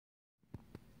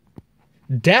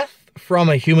Death from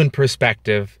a human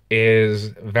perspective is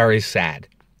very sad,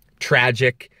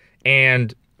 tragic,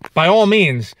 and by all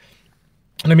means,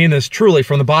 and I mean this truly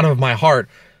from the bottom of my heart,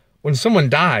 when someone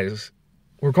dies,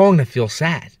 we're going to feel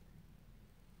sad.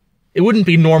 It wouldn't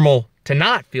be normal to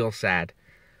not feel sad.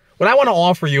 What I want to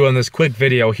offer you in this quick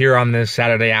video here on this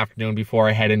Saturday afternoon before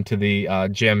I head into the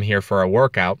gym here for a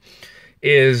workout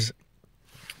is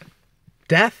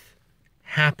death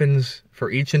happens for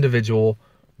each individual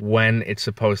when it's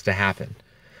supposed to happen.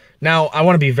 Now, I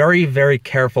want to be very, very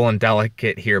careful and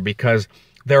delicate here because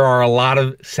there are a lot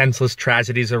of senseless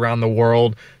tragedies around the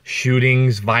world,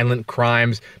 shootings, violent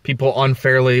crimes, people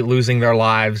unfairly losing their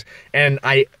lives, and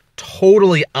I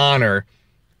totally honor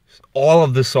all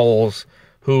of the souls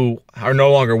who are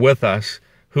no longer with us,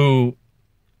 who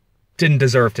didn't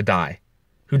deserve to die,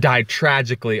 who died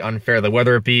tragically, unfairly,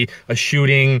 whether it be a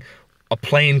shooting, a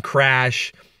plane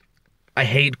crash, a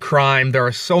hate crime. There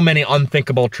are so many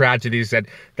unthinkable tragedies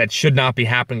that should not be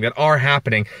happening, that are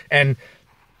happening, and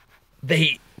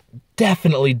they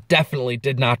definitely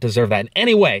did not deserve that in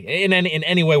any way, in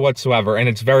any way whatsoever, and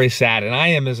it's very sad, and I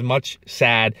am as much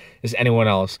sad as anyone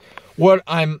else. What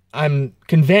I'm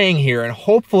conveying here, and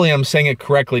hopefully I'm saying it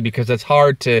correctly because it's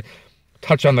hard to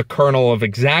touch on the kernel of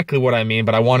exactly what I mean,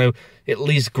 but I want to at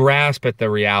least grasp at the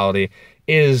reality,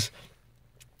 is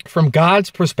from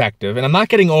God's perspective, and I'm not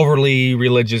getting overly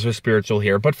religious or spiritual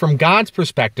here, but from God's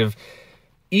perspective,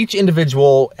 each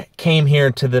individual came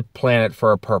here to the planet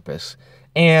for a purpose,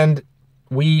 and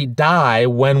we die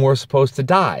when we're supposed to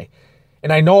die.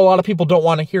 And I know a lot of people don't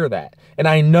want to hear that. And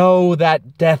I know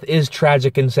that death is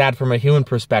tragic and sad from a human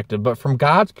perspective, but from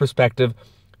God's perspective,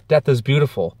 death is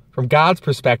beautiful. From God's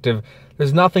perspective,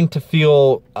 there's nothing to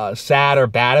feel sad or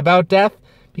bad about death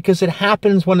because it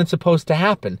happens when it's supposed to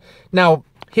happen. Now,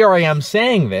 here I am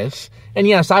saying this, and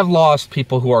yes, I've lost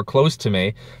people who are close to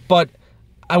me, but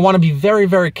I want to be very,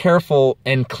 very careful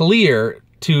and clear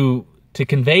to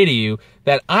convey to you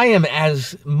that I am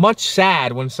as much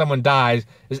sad when someone dies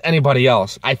as anybody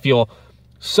else. I feel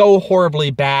so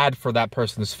horribly bad for that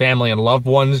person's family and loved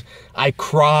ones. I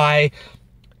cry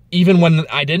even when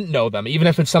I didn't know them, even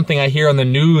if it's something I hear on the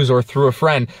news or through a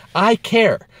friend. I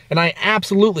care, and I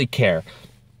absolutely care.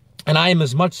 And I am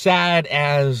as much sad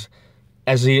as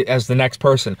the next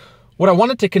person. What I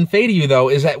wanted to convey to you, though,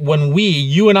 is that when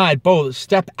you and I both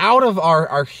step out of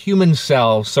our human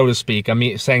selves, so to speak,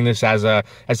 I'm saying this as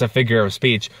a figure of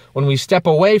speech, when we step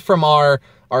away from our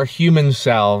human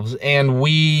selves and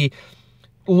we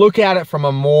look at it from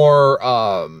a more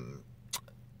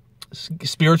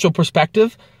spiritual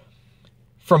perspective,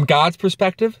 from God's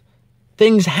perspective,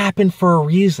 things happen for a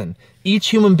reason. Each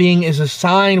human being is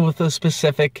assigned with a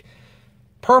specific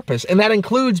purpose, and that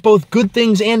includes both good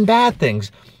things and bad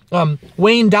things.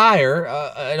 Wayne Dyer,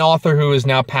 an author who has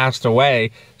now passed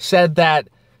away, said that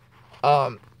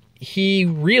he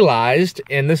realized,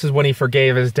 and this is when he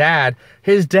forgave his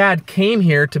dad came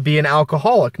here to be an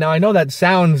alcoholic. Now, I know that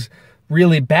sounds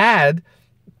really bad,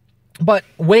 but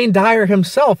Wayne Dyer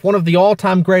himself, one of the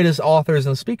all-time greatest authors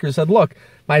and speakers, said, look,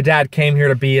 my dad came here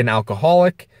to be an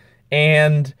alcoholic,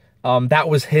 and that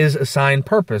was his assigned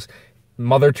purpose.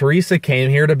 Mother Teresa came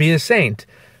here to be a saint.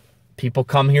 People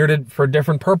come here for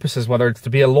different purposes, whether it's to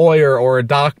be a lawyer or a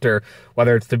doctor,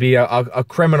 whether it's to be a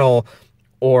criminal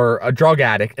or a drug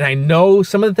addict. And I know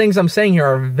some of the things I'm saying here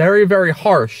are very, very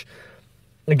harsh.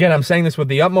 Again, I'm saying this with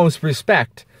the utmost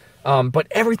respect, but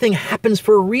everything happens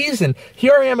for a reason.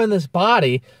 Here I am in this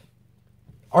body.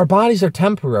 Our bodies are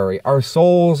temporary. Our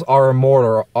souls are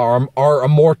immortal. Are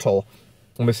immortal.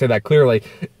 Let me say that clearly.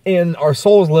 And our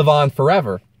souls live on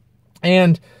forever.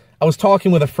 And I was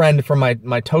talking with a friend from my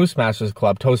Toastmasters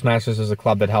club. Toastmasters is a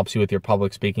club that helps you with your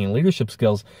public speaking and leadership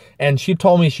skills. And she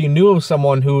told me she knew of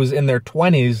someone who was in their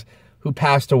 20s who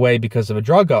passed away because of a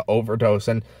drug overdose.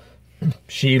 And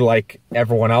she, like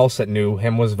everyone else that knew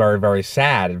him, was very, very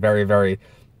sad and very, very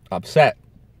upset.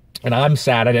 And I'm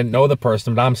sad. I didn't know the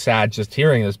person, but I'm sad just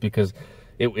hearing this because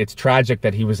it's tragic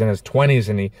that he was in his 20s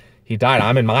and he died.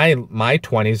 I'm in my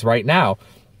 20s right now.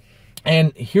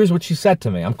 And here's what she said to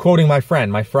me. I'm quoting my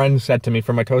friend. My friend said to me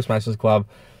from my Toastmasters club,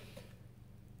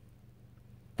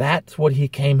 that's what he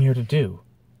came here to do.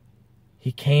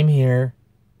 He came here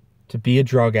to be a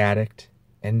drug addict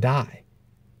and die.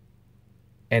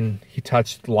 And he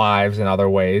touched lives in other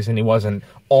ways, and he wasn't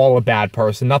all a bad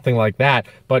person, nothing like that.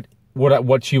 But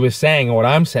what she was saying, and what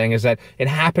I'm saying, is that it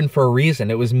happened for a reason.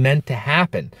 It was meant to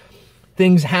happen.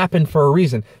 Things happen for a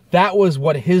reason. That was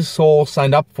what his soul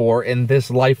signed up for in this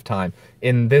lifetime,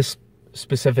 in this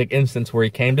specific instance where he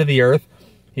came to the earth.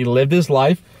 He lived his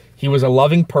life. He was a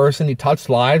loving person. He touched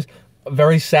lives.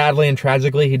 very sadly and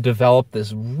tragically, he developed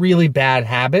this really bad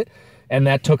habit, and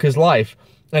that took his life.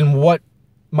 And what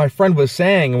my friend was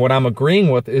saying, and what I'm agreeing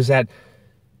with, is that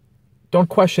don't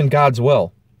question God's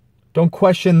will. Don't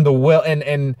question the will.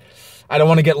 And I don't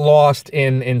want to get lost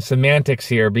in semantics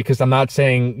here, because I'm not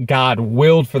saying God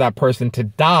willed for that person to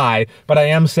die, but I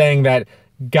am saying that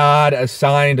God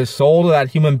assigned a soul to that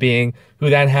human being who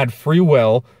then had free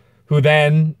will, who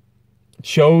then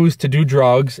chose to do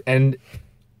drugs and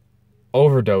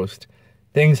overdosed.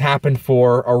 Things happened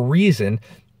for a reason.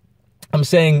 I'm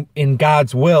saying in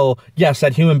God's will, yes,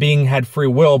 that human being had free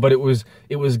will, but it was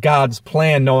God's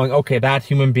plan, knowing, okay, that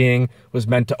human being was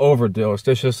meant to overdose.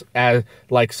 It's just as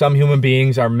like some human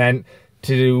beings are meant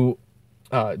to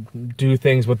do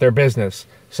things with their business.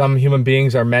 Some human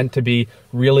beings are meant to be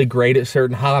really great at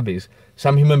certain hobbies.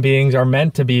 Some human beings are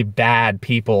meant to be bad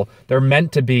people. They're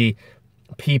meant to be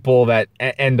people that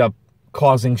end up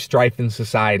causing strife in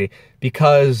society.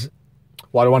 Because,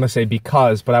 well, I don't want to say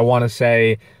because, but I want to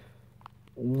say,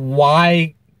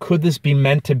 why could this be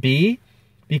meant to be?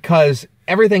 Because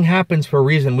everything happens for a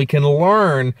reason. We can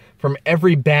learn from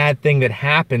every bad thing that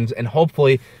happens and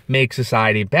hopefully make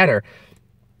society better.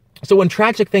 So when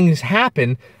tragic things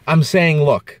happen, I'm saying,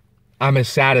 look, I'm as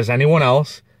sad as anyone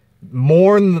else.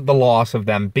 Mourn the loss of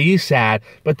them. Be sad.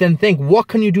 But then think, what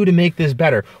can you do to make this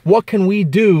better? What can we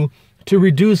do to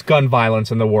reduce gun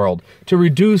violence in the world? To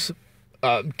reduce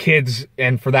kids,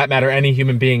 and for that matter, any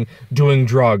human being doing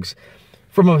drugs?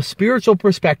 From a spiritual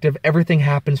perspective, everything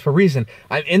happens for a reason.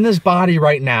 I'm in this body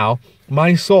right now,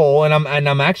 my soul, and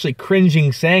I'm actually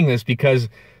cringing saying this, because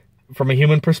from a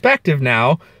human perspective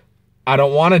now, I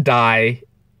don't want to die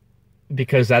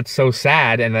because that's so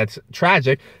sad and that's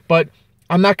tragic, but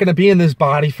I'm not going to be in this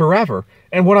body forever.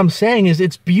 And what I'm saying is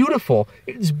it's beautiful.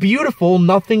 It's beautiful,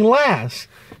 nothing lasts.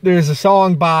 There's a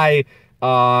song by,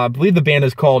 I believe the band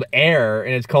is called Air,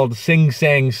 and it's called Sing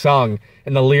Sang Sung,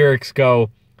 and the lyrics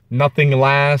go, nothing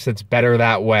lasts, it's better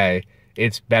that way.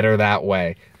 It's better that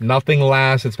way. Nothing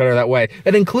lasts, it's better that way.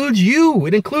 It includes you.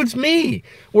 It includes me.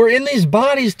 We're in these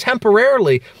bodies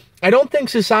temporarily. I don't think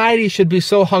society should be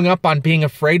so hung up on being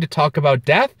afraid to talk about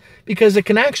death, because it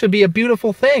can actually be a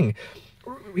beautiful thing.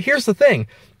 Here's the thing.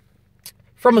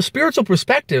 From a spiritual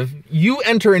perspective, you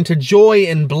enter into joy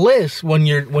and bliss when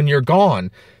you're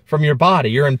gone from your body.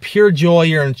 You're in pure joy,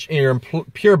 you're in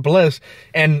pure bliss,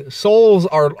 and souls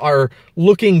are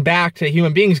looking back to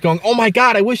human beings going, oh my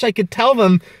God, I wish I could tell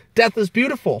them death is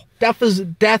beautiful.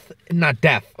 Not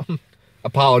death.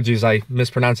 Apologies, I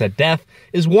mispronounced that. Death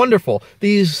is wonderful.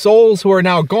 These souls who are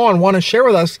now gone want to share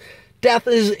with us death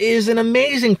is an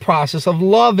amazing process of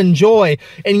love and joy.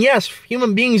 And yes,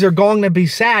 human beings are going to be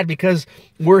sad because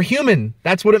we're human.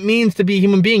 That's what it means to be a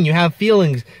human being. You have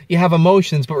feelings, you have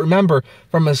emotions, but remember,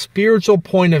 from a spiritual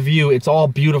point of view, it's all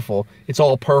beautiful. It's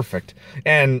all perfect.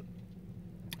 And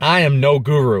I am no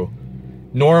guru,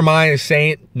 nor am I a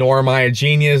saint, nor am I a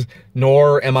genius,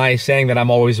 nor am I saying that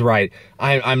I'm always right.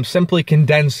 I'm simply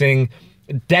condensing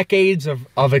decades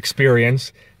of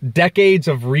experience, decades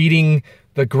of reading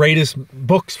the greatest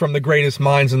books from the greatest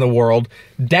minds in the world,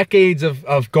 decades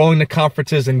of going to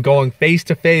conferences and going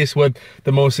face-to-face with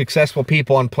the most successful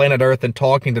people on planet Earth and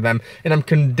talking to them. And I'm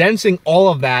condensing all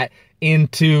of that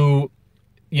into,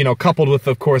 coupled with,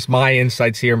 of course, my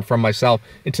insights here from myself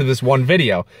into this one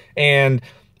video. And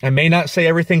I may not say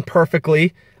everything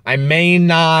perfectly. I may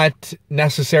not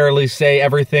necessarily say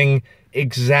everything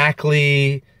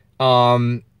exactly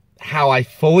how I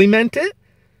fully meant it.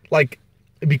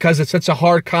 Because it's such a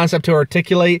hard concept to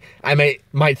articulate, I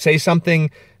might say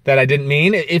something that I didn't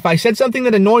mean. If I said something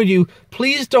that annoyed you,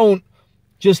 please don't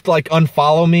just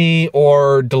unfollow me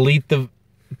or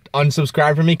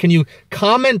unsubscribe from me. Can you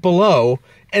comment below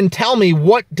and tell me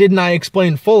what didn't I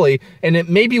explain fully? And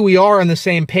maybe we are on the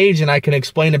same page and I can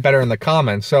explain it better in the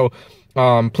comments. So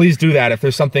please do that. If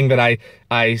there's something that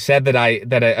I said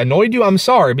that annoyed you, I'm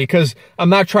sorry, because I'm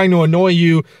not trying to annoy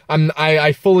you.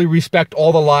 I fully respect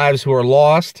all the lives who are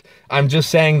lost. I'm just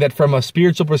saying that from a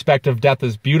spiritual perspective, death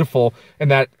is beautiful,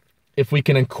 and that if we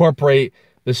can incorporate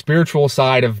the spiritual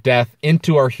side of death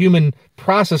into our human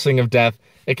processing of death,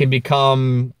 it can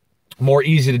become more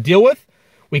easy to deal with.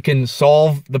 We can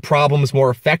solve the problems more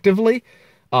effectively.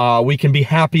 We can be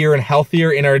happier and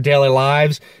healthier in our daily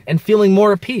lives and feeling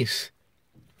more at peace.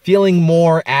 Feeling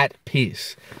more at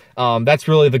peace. That's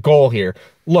really the goal here.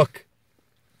 Look,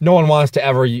 no one wants to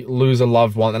ever lose a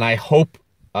loved one, and I hope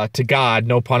to God,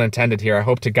 no pun intended here, I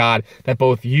hope to God that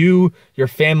both you, your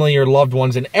family, your loved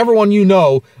ones, and everyone you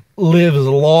know lives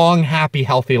long, happy,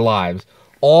 healthy lives.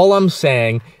 All I'm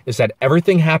saying is that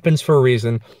everything happens for a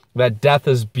reason, that death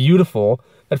is beautiful,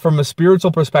 that from a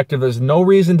spiritual perspective, there's no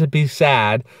reason to be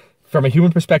sad. From a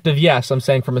human perspective, yes, I'm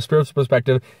saying from a spiritual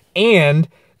perspective, and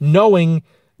knowing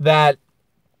that,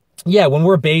 yeah, when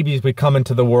we're babies, we come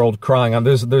into the world crying.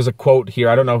 There's a quote here.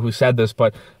 I don't know who said this,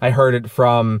 but I heard it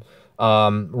from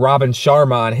Robin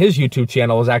Sharma on his YouTube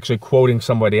channel, was actually quoting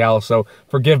somebody else. So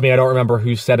forgive me, I don't remember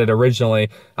who said it originally.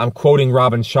 I'm quoting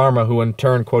Robin Sharma, who in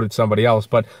turn quoted somebody else.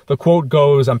 But the quote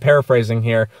goes, I'm paraphrasing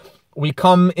here, we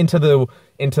come into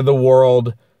the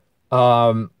world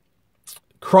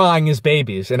crying as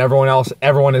babies, and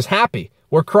everyone is happy.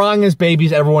 We're crying as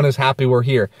babies, everyone is happy we're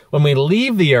here. When we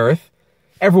leave the earth,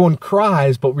 everyone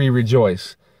cries, but we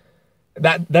rejoice.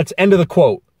 That's end of the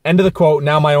quote. End of the quote,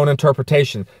 now my own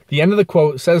interpretation. The end of the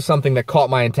quote says something that caught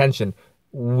my attention.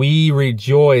 We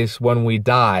rejoice when we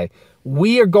die.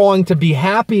 We are going to be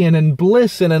happy and in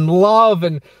bliss and in love,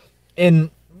 and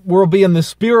we'll be in the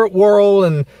spirit world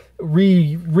and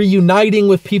reuniting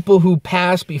with people who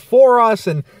passed before us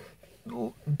and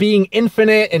being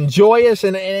infinite and joyous,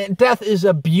 and death is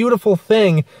a beautiful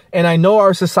thing. And I know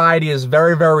our society is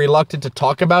very, very reluctant to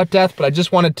talk about death, but I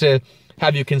just wanted to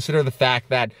have you consider the fact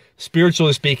that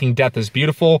spiritually speaking, death is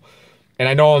beautiful. And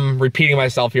I know I'm repeating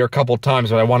myself here a couple of times,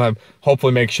 but I want to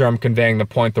hopefully make sure I'm conveying the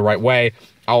point the right way.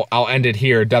 I'll end it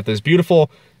here. Death is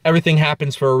beautiful. Everything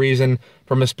happens for a reason.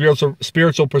 From a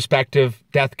spiritual perspective,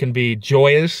 death can be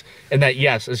joyous, and that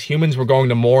yes, as humans, we're going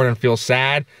to mourn and feel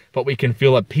sad, but we can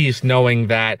feel at peace knowing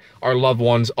that our loved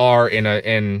ones are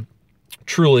in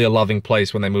truly a loving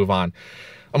place when they move on.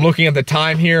 I'm looking at the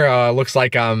time here. Looks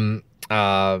like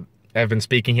I've been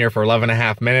speaking here for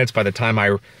 11.5 minutes. By the time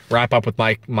I wrap up with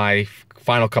my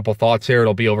final couple thoughts here,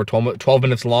 it'll be over 12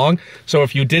 minutes long. So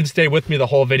if you did stay with me the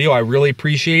whole video, I really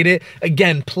appreciate it.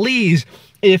 Again, please,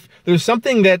 if there's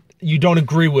something that you don't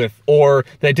agree with, or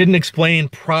that I didn't explain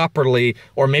properly,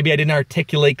 or maybe I didn't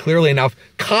articulate clearly enough,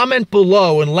 comment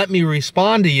below and let me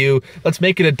respond to you. Let's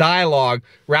make it a dialogue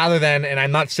rather than, and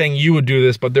I'm not saying you would do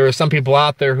this, but there are some people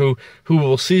out there who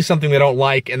will see something they don't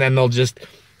like and then they'll just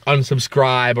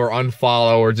unsubscribe or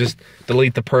unfollow or just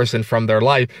delete the person from their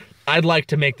life. I'd like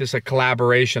to make this a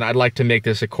collaboration. I'd like to make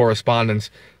this a correspondence.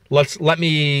 Let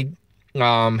me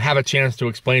have a chance to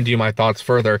explain to you my thoughts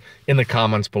further in the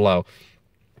comments below.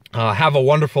 Have a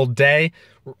wonderful day.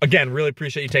 Again, really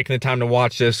appreciate you taking the time to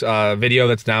watch this video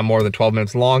that's now more than 12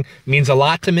 minutes long. It means a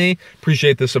lot to me.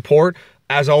 Appreciate the support.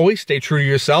 As always, stay true to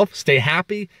yourself, stay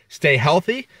happy, stay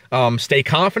healthy, stay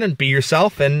confident, be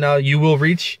yourself, and you will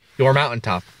reach your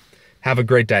mountaintop. Have a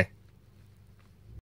great day.